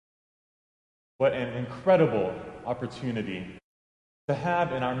What an incredible opportunity to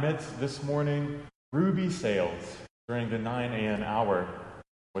have in our midst this morning Ruby Sales during the 9 a.m. hour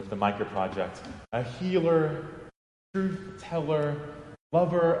with the Micah Project, a healer, truth teller,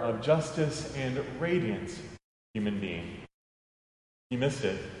 lover of justice, and radiant human being. If you missed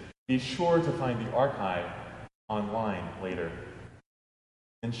it, be sure to find the archive online later.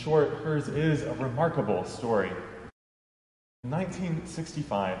 In short, hers is a remarkable story. In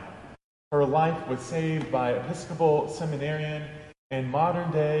 1965, her life was saved by Episcopal seminarian and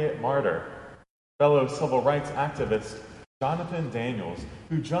modern-day martyr, fellow civil rights activist Jonathan Daniels,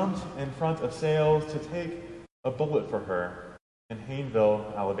 who jumped in front of Sales to take a bullet for her in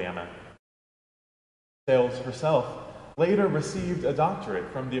Hayneville, Alabama. Sales herself later received a doctorate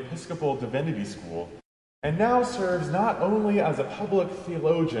from the Episcopal Divinity School and now serves not only as a public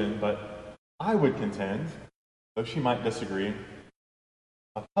theologian, but I would contend, though she might disagree,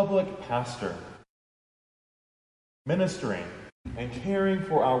 a public pastor, ministering and caring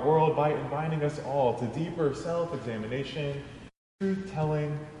for our world by inviting us all to deeper self-examination,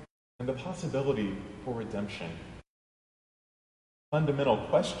 truth-telling, and the possibility for redemption. A fundamental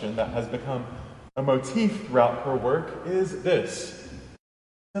question that has become a motif throughout her work is this,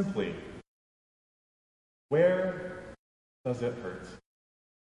 simply, where does it hurt?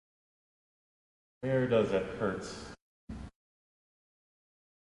 Where does it hurt?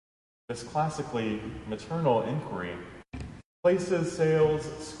 This classically maternal inquiry places Sales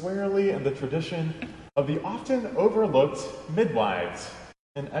squarely in the tradition of the often overlooked midwives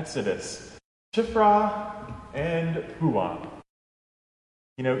in Exodus, Shiphrah and Puah.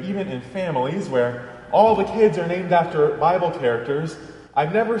 You know, even in families where all the kids are named after Bible characters,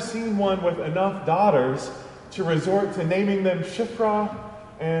 I've never seen one with enough daughters to resort to naming them Shiphrah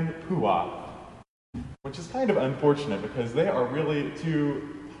and Puah, which is kind of unfortunate because they are really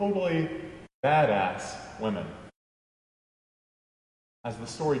two totally badass women. As the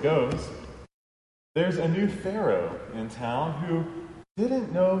story goes, there's a new pharaoh in town who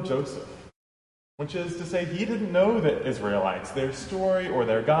didn't know Joseph, which is to say he didn't know the Israelites, their story or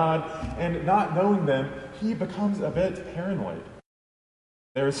their God, and not knowing them, he becomes a bit paranoid.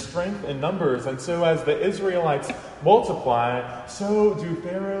 There is strength in numbers, and so as the Israelites multiply, so do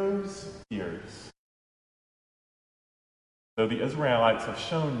Pharaoh's fears. Though the Israelites have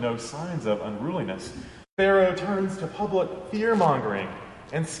shown no signs of unruliness, Pharaoh turns to public fear-mongering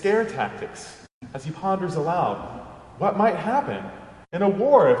and scare tactics as he ponders aloud what might happen in a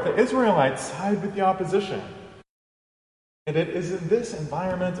war if the Israelites side with the opposition. And it is in this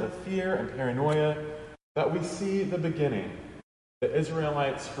environment of fear and paranoia that we see the beginning, the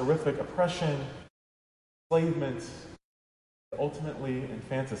Israelites' horrific oppression, enslavement, ultimately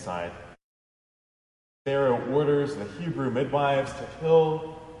infanticide. Pharaoh orders the Hebrew midwives to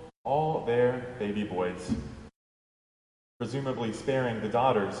kill all their baby boys, presumably sparing the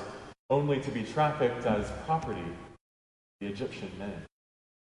daughters, only to be trafficked as property of the Egyptian men.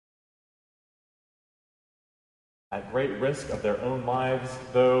 At great risk of their own lives,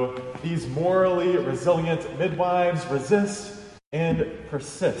 though, these morally resilient midwives resist and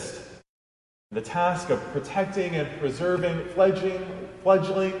persist in the task of protecting and preserving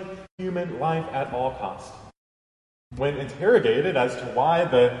fledgling human life at all cost. When interrogated as to why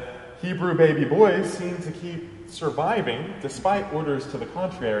the Hebrew baby boys seem to keep surviving despite orders to the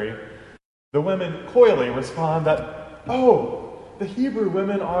contrary, the women coyly respond that, the Hebrew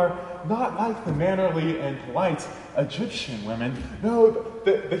women are not like the mannerly and polite Egyptian women. No,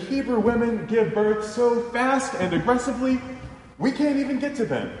 the Hebrew women give birth so fast and aggressively, we can't even get to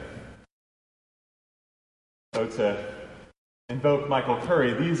them. So to invoke Michael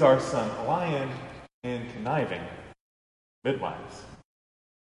Curry, these are some lying and conniving midwives.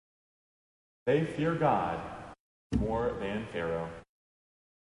 They fear God more than Pharaoh.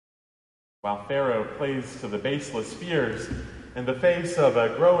 While Pharaoh plays to the baseless fears in the face of a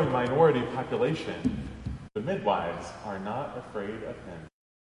growing minority population, the midwives are not afraid of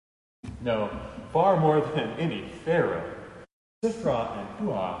him. No, far more than any Pharaoh, Shiphrah and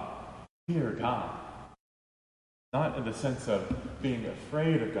Puah fear God. Not in the sense of being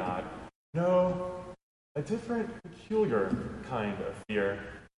afraid of God. No, a different, peculiar kind of fear.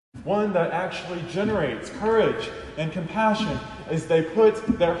 One that actually generates courage and compassion as they put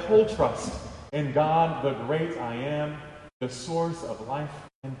their whole trust in God, the great I Am, the source of life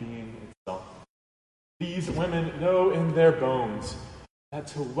and being itself. These women know in their bones that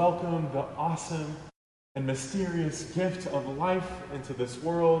to welcome the awesome and mysterious gift of life into this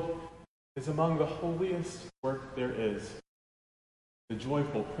world is among the holiest work there is, the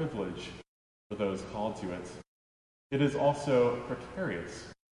joyful privilege for those called to it. It is also precarious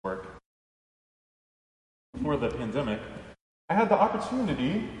work. before the pandemic, I had the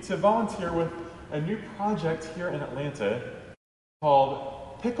opportunity to volunteer with a new project here in Atlanta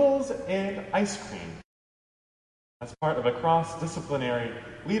called Pickles and Ice Cream, as part of a cross-disciplinary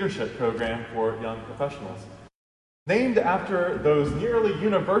leadership program for young professionals. Named after those nearly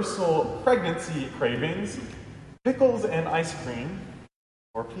universal pregnancy cravings, Pickles and Ice Cream,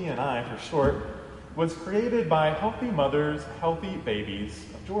 or P&I for short, was created by Healthy Mothers, Healthy Babies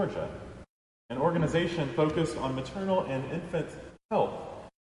of Georgia, an organization focused on maternal and infant health,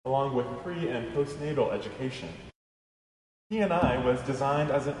 along with pre- and postnatal education. P&I was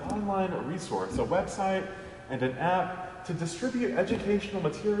designed as an online resource, a website and an app to distribute educational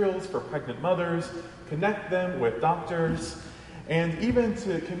materials for pregnant mothers, connect them with doctors, and even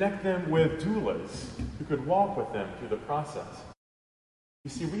to connect them with doulas who could walk with them through the process.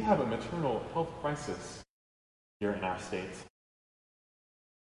 You see, we have a maternal health crisis here in our state.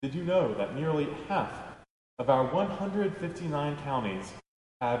 Did you know that nearly half of our 159 counties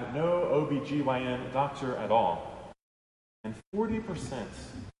have no OBGYN doctor at all? And 40%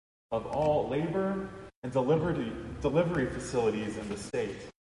 of all labor and delivery facilities in the state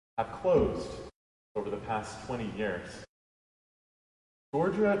have closed over the past 20 years.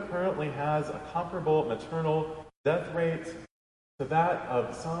 Georgia currently has a comparable maternal death rate to that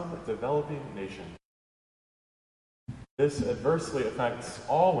of some developing nations. This adversely affects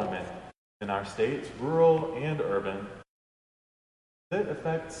all women in our state, rural and urban. It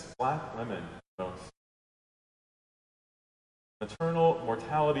affects Black women most. Maternal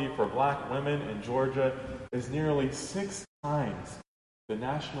mortality for Black women in Georgia is nearly 6 times the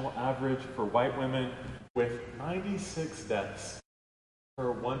national average for white women, with 96 deaths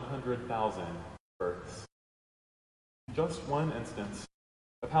per 100,000 births. Just one instance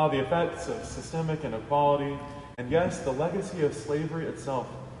of how the effects of systemic inequality, and yes, the legacy of slavery itself,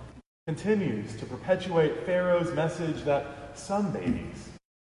 continues to perpetuate Pharaoh's message that some babies,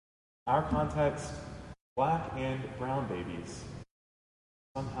 our context, Black and brown babies,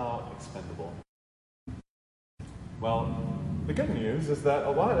 somehow expendable. Well, the good news is that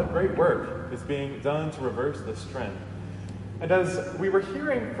a lot of great work is being done to reverse this trend. And as we were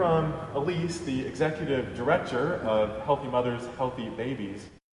hearing from Elise, the executive director of Healthy Mothers, Healthy Babies,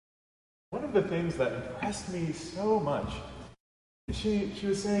 one of the things that impressed me so much is she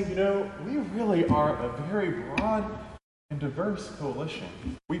was saying, we really are a very broad and diverse coalition.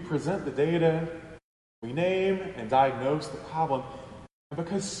 We present the data, we name and diagnose the problem, and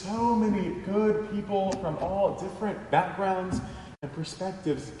because so many good people from all different backgrounds and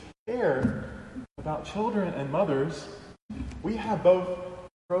perspectives care about children and mothers, we have both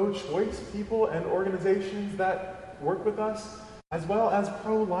pro-choice people and organizations that work with us, as well as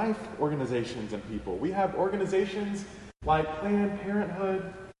pro-life organizations and people. We have organizations like Planned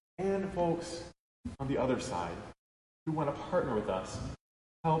Parenthood and folks on the other side who want to partner with us,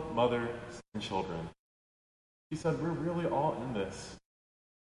 help mothers and children. He said, we're really all in this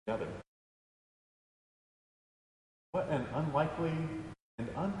together. What an unlikely and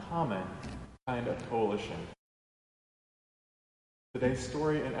uncommon kind of coalition. Today's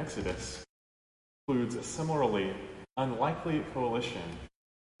story in Exodus includes a similarly unlikely coalition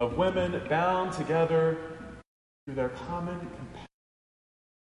of women bound together through their common compassion.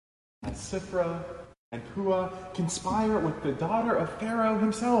 As Sifra and Puah conspire with the daughter of Pharaoh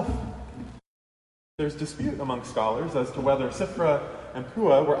himself. There's dispute among scholars as to whether Sifra and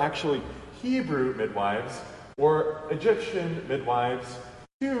Puah were actually Hebrew midwives or Egyptian midwives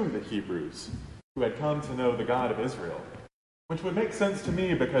to the Hebrews who had come to know the God of Israel. Which would make sense to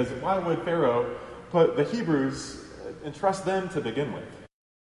me, because why would Pharaoh put the Hebrews and trust them to begin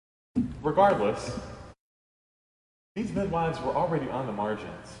with? Regardless, these midwives were already on the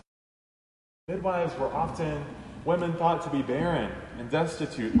margins. Midwives were often women thought to be barren and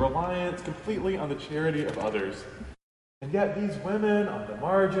destitute, reliant completely on the charity of others. And yet these women on the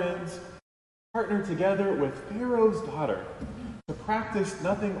margins partnered together with Pharaoh's daughter to practice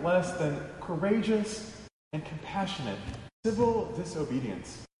nothing less than courageous and compassionate civil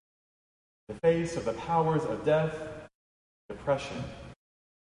disobedience in the face of the powers of death, depression,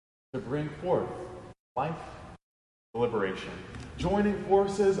 to bring forth life, liberation, joining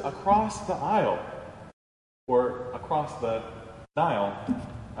forces across the aisle, or across the Nile,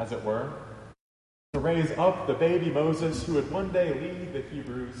 as it were, to raise up the baby Moses who would one day lead the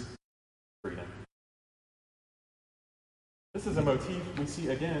Hebrews to freedom. This is a motif we see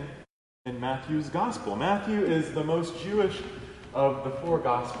again in Matthew's gospel. Matthew is the most Jewish of the 4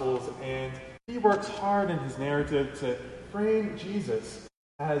 gospels, and he works hard in his narrative to frame Jesus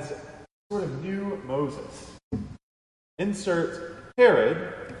as sort of new Moses. Insert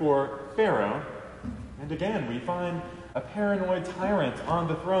Herod for Pharaoh, And again, we find a paranoid tyrant on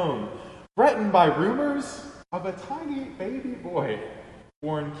the throne, threatened by rumors of a tiny baby boy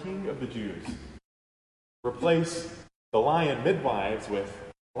born king of the Jews. Replace the lion midwives with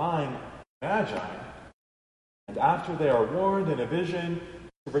lying magi, and after they are warned in a vision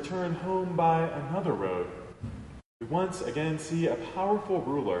to return home by another road, we once again see a powerful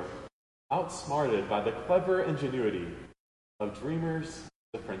ruler outsmarted by the clever ingenuity of dreamers on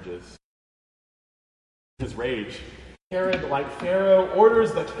the fringes. His rage, Herod, like Pharaoh,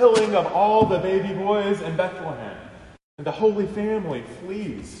 orders the killing of all the baby boys in Bethlehem, and the Holy Family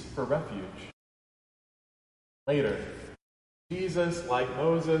flees for refuge. Later, Jesus, like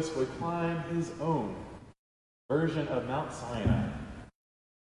Moses, would climb his own version of Mount Sinai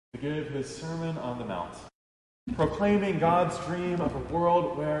to give his Sermon on the Mount, proclaiming God's dream of a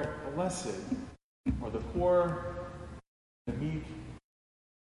world where blessed are the poor, the meek,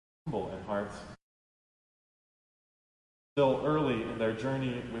 humble in heart. Still early in their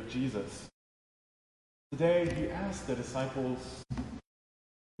journey with Jesus, today he asked the disciples,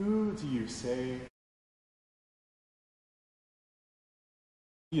 "Who do you say?"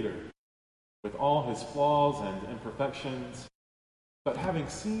 Peter, with all his flaws and imperfections, but having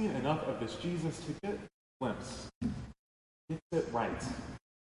seen enough of this Jesus to get a glimpse, gets it right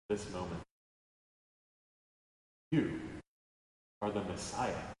this moment. You are the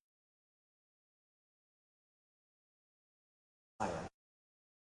Messiah.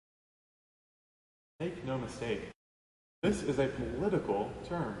 Make no mistake, this is a political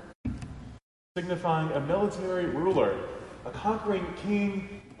term, signifying a military ruler, a conquering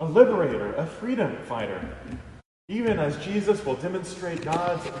king, a liberator, a freedom fighter. Even as Jesus will demonstrate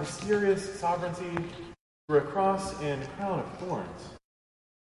God's mysterious sovereignty through a cross and crown of thorns,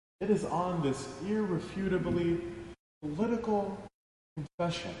 it is on this irrefutably political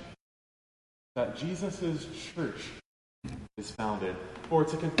confession that Jesus' church is founded. For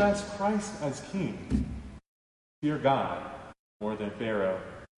to confess Christ as King, fear God more than Pharaoh,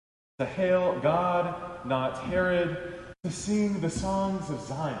 to hail God, not Herod, to sing the songs of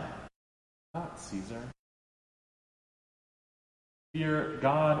Zion, not Caesar. Fear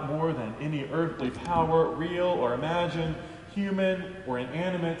God more than any earthly power, real or imagined, human or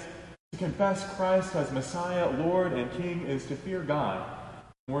inanimate. To confess Christ as Messiah, Lord, and King is to fear God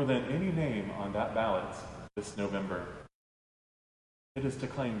more than any name on that ballot this November. It is to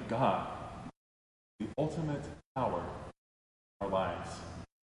claim God, the ultimate power of our lives.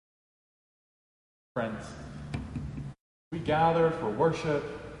 Friends, we gather for worship,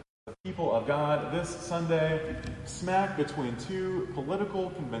 the people of God, this Sunday, smack between two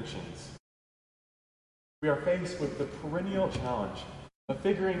political conventions. We are faced with the perennial challenge of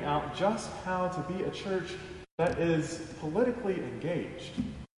figuring out just how to be a church that is politically engaged.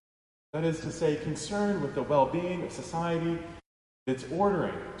 That is to say, concerned with the well-being of society, its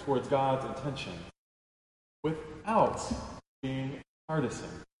ordering towards God's intention, without being partisan.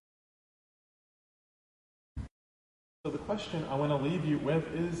 So the question I want to leave you with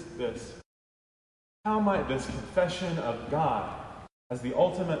is this: how might this confession of God as the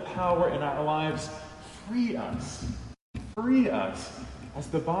ultimate power in our lives free us as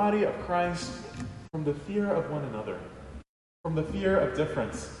the body of Christ from the fear of one another, from the fear of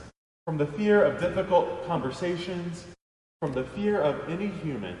difference, from the fear of difficult conversations, from the fear of any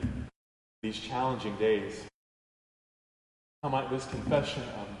human these challenging days? How might this confession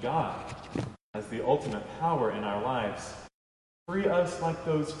of God as the ultimate power in our lives free us like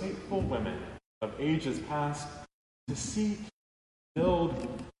those faithful women of ages past to seek, build,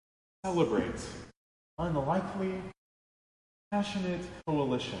 celebrate unlikely, passionate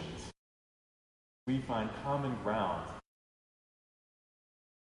coalitions? We find common ground.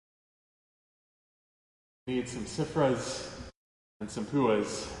 We need some Sifras and some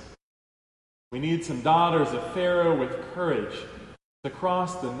Puas. We need some daughters of Pharaoh with courage to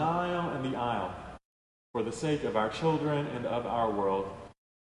cross the Nile and the isle for the sake of our children and of our world.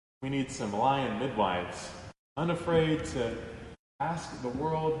 We need some lion midwives, unafraid to ask the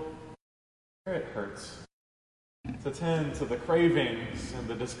world where it hurts, to tend to the cravings and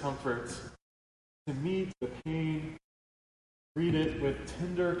the discomforts, to meet the pain, read it with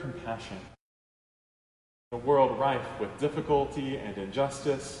tender compassion. A world rife with difficulty and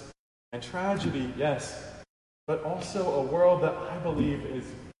injustice and tragedy, yes, but also a world that I believe is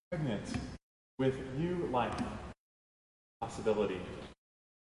pregnant with new life, possibility,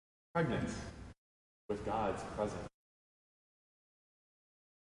 pregnant with God's presence.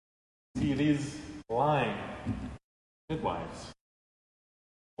 See, these lying midwives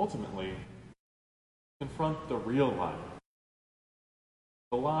ultimately confront the real lie,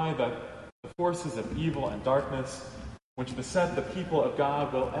 the lie that the forces of evil and darkness, which beset the people of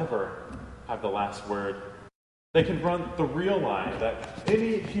God, will ever have the last word. They confront the real lie that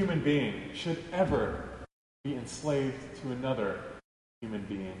any human being should ever be enslaved to another human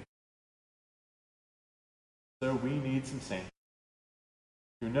being. So we need some saints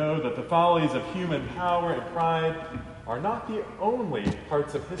who know that the follies of human power and pride are not the only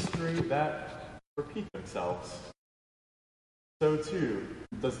parts of history that repeat themselves. So too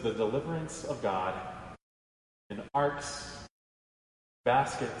does the deliverance of God in arks,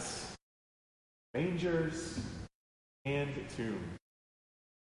 baskets, mangers, and tombs.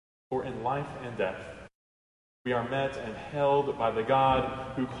 For in life and death, we are met and held by the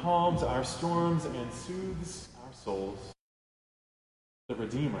God who calms our storms and soothes our souls. The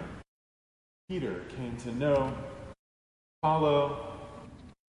Redeemer, Peter came to know, follow,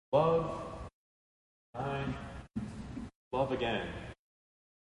 love, deny, love again,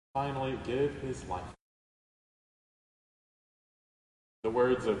 finally give his life. The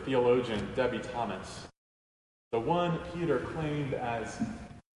words of theologian Debbie Thomas, the one Peter claimed as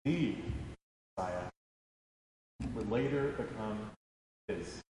the Messiah, would later become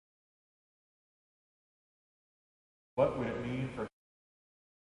his. What would it mean for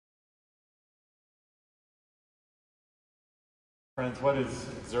friends? What is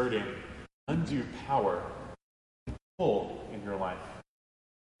exerting undue power and pull in your life?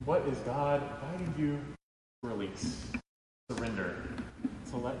 What is God inviting you to release, surrender,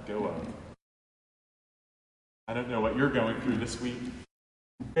 to let go of? I don't know what you're going through this week.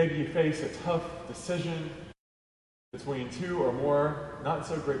 Maybe you face a tough decision between two or more not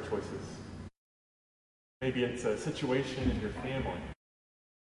so great choices. Maybe it's a situation in your family,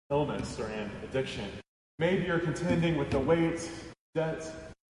 illness, or an addiction. Maybe you're contending with the weight, debt,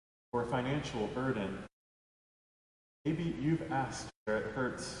 or financial burden. Maybe you've asked where it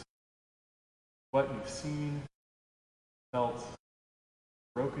hurts, what you've seen, felt,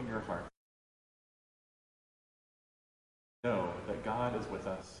 broken your heart. Know that God is with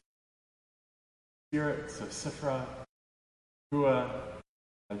us. Spirits of Sifra, Hua,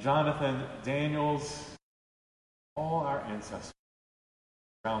 Jonathan, Daniels, all our ancestors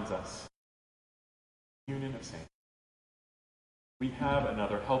surrounds us. Union of saints. We have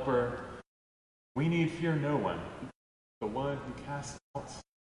another helper. We need fear no one, the one who casts out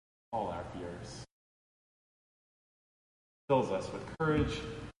all our fears. Fills us with courage,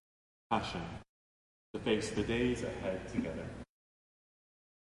 passion to face the days ahead together.